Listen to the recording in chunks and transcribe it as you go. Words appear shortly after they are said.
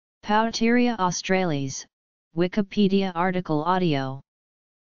Pouteria australis, Wikipedia article audio.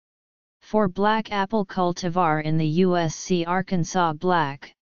 For black apple cultivar in the U.S. see Arkansas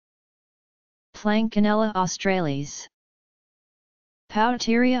black. Plankinella australis.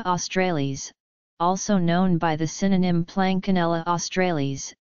 Pouteria australis, also known by the synonym Plankinella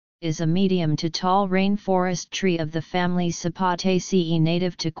australis, is a medium to tall rainforest tree of the family Sapataceae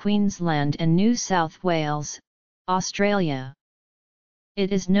native to Queensland and New South Wales, Australia.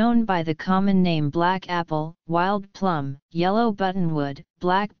 It is known by the common name black apple, wild plum, yellow buttonwood,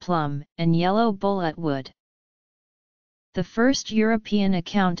 black plum, and yellow bulletwood. The first European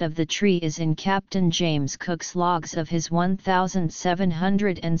account of the tree is in Captain James Cook's logs of his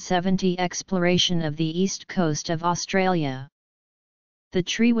 1770 exploration of the east coast of Australia. The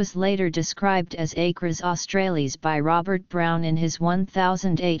tree was later described as Acres australis by Robert Brown in his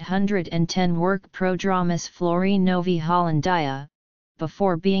 1810 work Prodromus flori novi hollandia,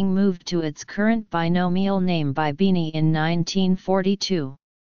 before being moved to its current binomial name by Beanie in 1942.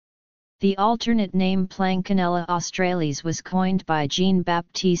 The alternate name Plankinella australis was coined by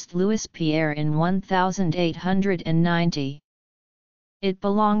Jean-Baptiste Louis Pierre in 1890. It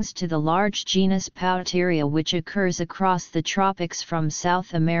belongs to the large genus Pouteria, which occurs across the tropics from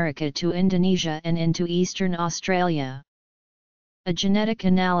South America to Indonesia and into eastern Australia. A genetic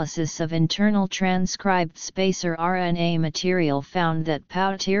analysis of internal transcribed spacer RNA material found that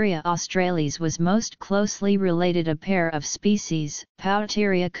Pouteria australis was most closely related a pair of species,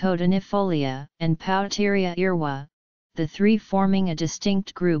 Pouteria codonifolia and Pouteria irwa, the three forming a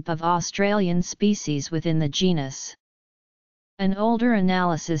distinct group of Australian species within the genus. An older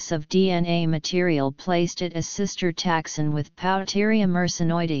analysis of DNA material placed it as sister taxon with Pouteria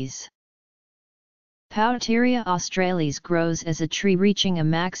mercenoides. Pouteria australis grows as a tree reaching a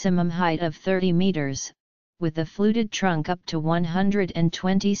maximum height of 30 meters, with a fluted trunk up to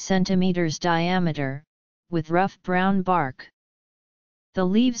 120 centimeters diameter, with rough brown bark. The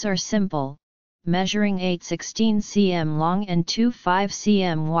leaves are simple, measuring 8–16 cm long and 2–5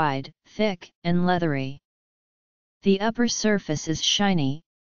 cm wide, thick and leathery. The upper surface is shiny,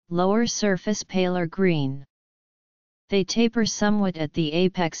 lower surface paler green. They taper somewhat at the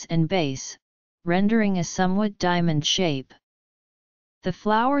apex and base, rendering a somewhat diamond shape. The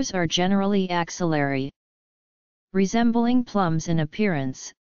flowers are generally axillary. Resembling plums in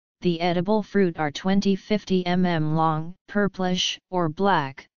appearance, the edible fruit are 20–50 mm long, purplish or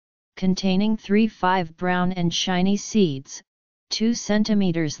black, containing 3–5 brown and shiny seeds, 2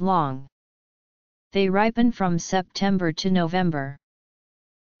 cm long. They ripen from September to November.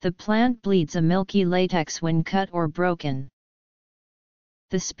 The plant bleeds a milky latex when cut or broken.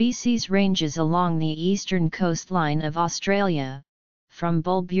 The species ranges along the eastern coastline of Australia, from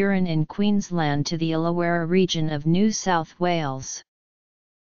Bulburin in Queensland to the Illawarra region of New South Wales.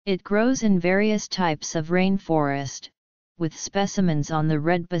 It grows in various types of rainforest, with specimens on the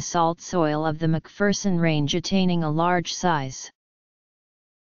red basalt soil of the McPherson Range attaining a large size.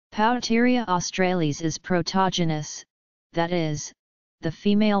 Pouteria australis is protogynous, that is, the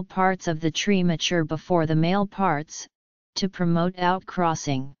female parts of the tree mature before the male parts, to promote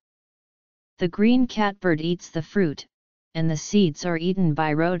outcrossing. The green catbird eats the fruit, and the seeds are eaten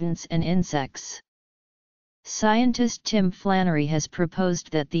by rodents and insects. Scientist Tim Flannery has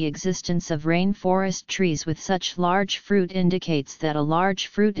proposed that the existence of rainforest trees with such large fruit indicates that a large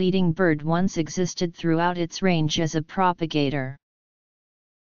fruit-eating bird once existed throughout its range as a propagator.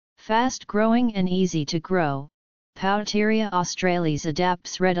 Fast-growing and easy to grow, Pouteria australis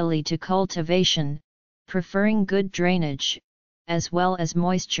adapts readily to cultivation, preferring good drainage, as well as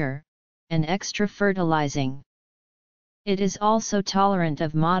moisture, and extra fertilizing. It is also tolerant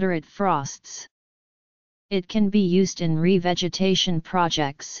of moderate frosts. It can be used in revegetation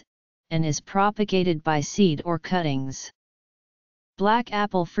projects, and is propagated by seed or cuttings. Black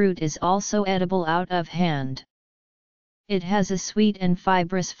apple fruit is also edible out of hand. It has a sweet and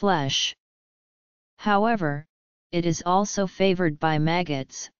fibrous flesh. However, it is also favored by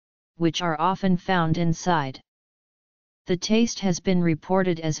maggots, which are often found inside. The taste has been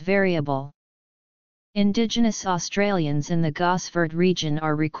reported as variable. Indigenous Australians in the Gosford region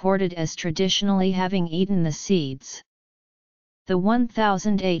are recorded as traditionally having eaten the seeds. The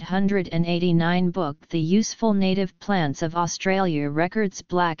 1889 book The Useful Native Plants of Australia records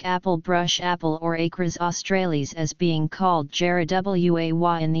black apple, brush apple or Acres australis as being called Jarrah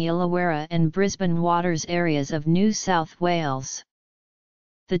in the Illawarra and Brisbane waters areas of New South Wales.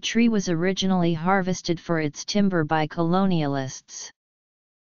 The tree was originally harvested for its timber by colonialists.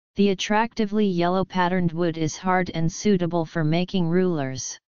 The attractively yellow patterned wood is hard and suitable for making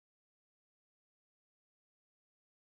rulers.